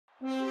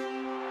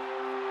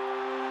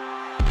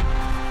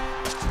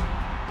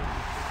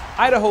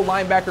Idaho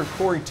linebacker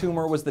Korey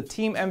Toomer was the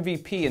team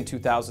MVP in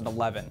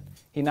 2011.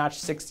 He notched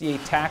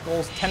 68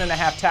 tackles,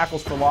 10.5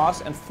 tackles for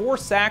loss, and 4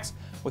 sacks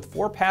with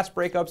 4 pass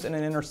breakups and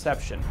an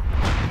interception.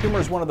 Toomer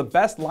is one of the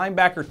best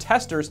linebacker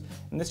testers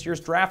in this year's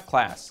draft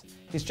class.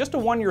 He's just a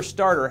one-year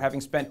starter,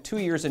 having spent 2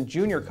 years in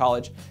junior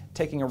college,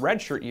 taking a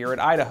redshirt year at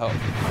Idaho.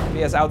 He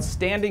has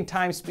outstanding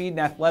time, speed, and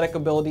athletic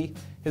ability.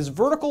 His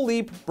vertical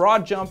leap,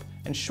 broad jump,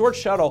 and short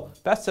shuttle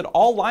bested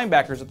all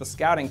linebackers at the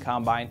scouting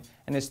combine,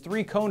 and his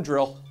 3-cone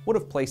drill would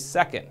have placed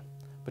second.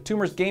 But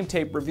Toomer's game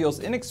tape reveals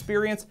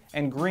inexperience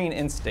and green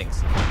instincts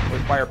that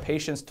require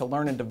patience to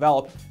learn and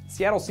develop.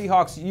 Seattle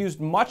Seahawks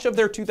used much of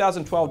their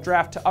 2012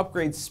 draft to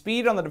upgrade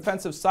speed on the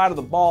defensive side of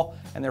the ball,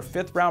 and their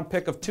 5th-round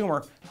pick of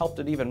Toomer helped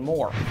it even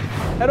more.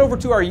 Head over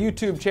to our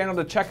YouTube channel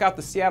to check out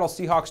the Seattle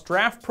Seahawks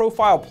Draft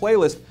Profile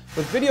playlist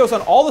with videos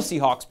on all the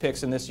Seahawks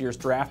picks in this year's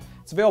draft.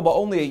 It's available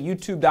only at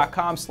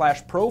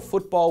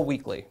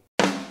youtube.com/profootballweekly.